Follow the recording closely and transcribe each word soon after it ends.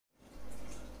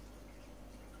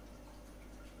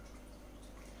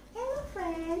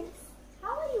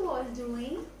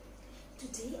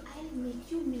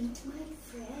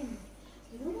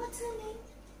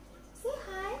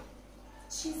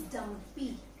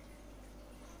Dumpy.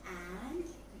 And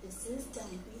this is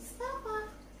Dumpy's Papa.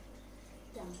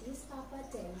 Dumpy's Papa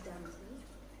tell Dumpy,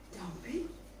 Dumpy,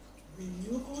 will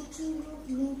you go to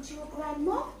meet your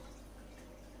grandma?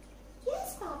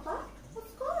 Yes, Papa,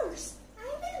 of course.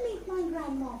 I will meet my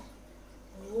grandma.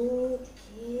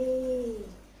 Okay,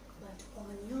 but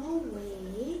on your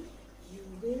way, you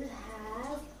will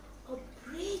have a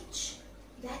bridge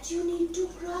that you need to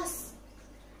cross.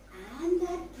 And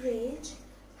that bridge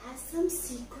has some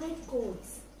secret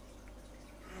codes.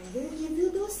 I will give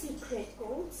you those secret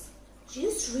codes.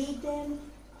 Just read them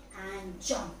and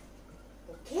jump.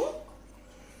 Okay?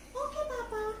 Okay,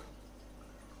 Papa.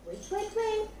 Wait.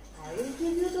 I will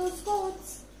give you those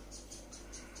codes.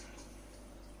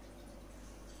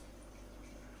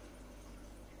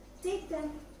 Take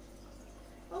them.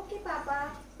 Okay,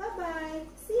 Papa. Bye-bye.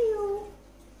 See you.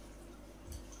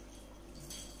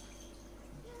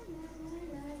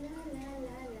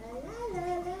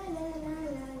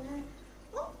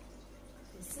 Oh,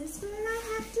 this is where I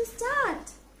have to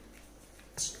start.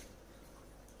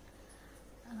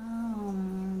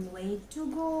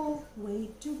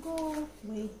 Wait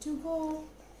to go.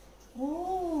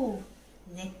 Oh,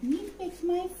 let me pick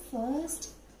my first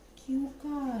cue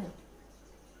card.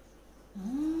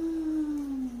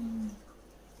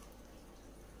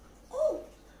 Oh,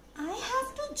 I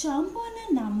have to jump on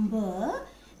a number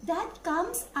that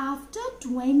comes after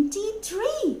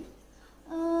 23.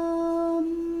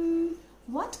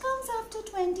 What comes after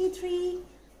 23?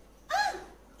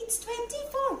 It's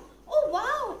 24. Oh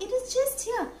wow, it is just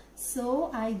here. So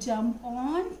I jump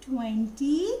on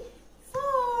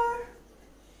 24.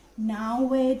 Now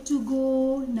where to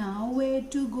go?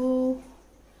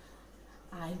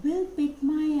 I will pick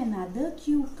my another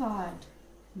cue card.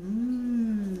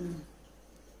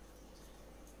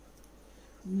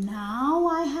 Now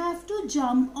I have to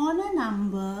jump on a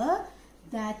number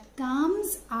that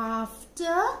comes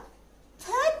after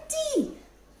 30.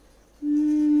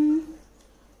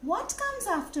 What comes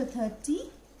after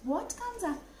 30?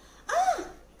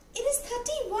 It is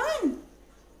 31.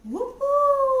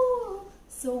 Woohoo!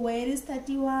 So where is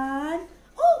 31?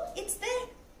 Oh, it's there.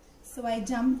 So I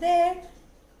jump there.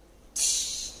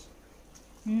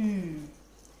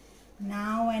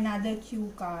 Now another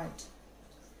cue card.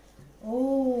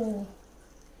 Oh,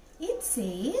 it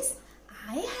says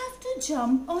I have to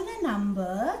jump on a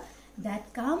number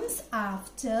that comes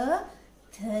after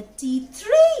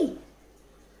 33.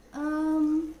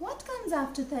 What comes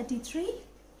after 33?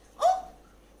 Oh,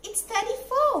 it's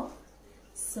 34.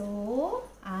 So,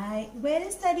 where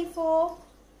is 34?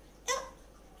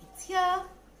 It's here.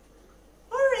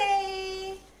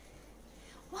 Hooray!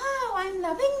 Wow, I'm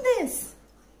loving this.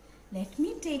 Let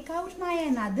me take out my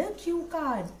another cue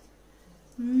card.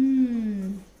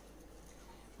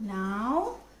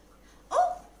 Now,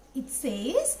 it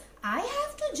says I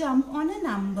have to jump on a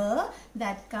number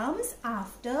that comes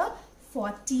after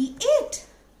 48.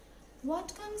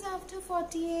 What comes after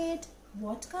 48?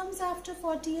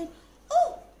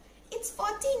 Oh, it's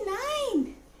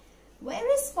 49. Where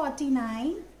is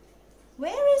 49?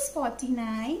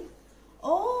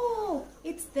 Oh,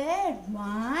 it's there.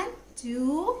 1,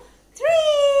 2, 3.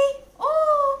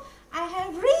 Oh, I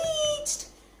have reached.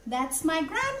 That's my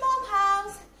grandmom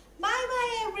house.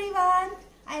 Bye-bye, everyone.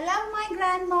 I love my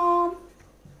grandmom.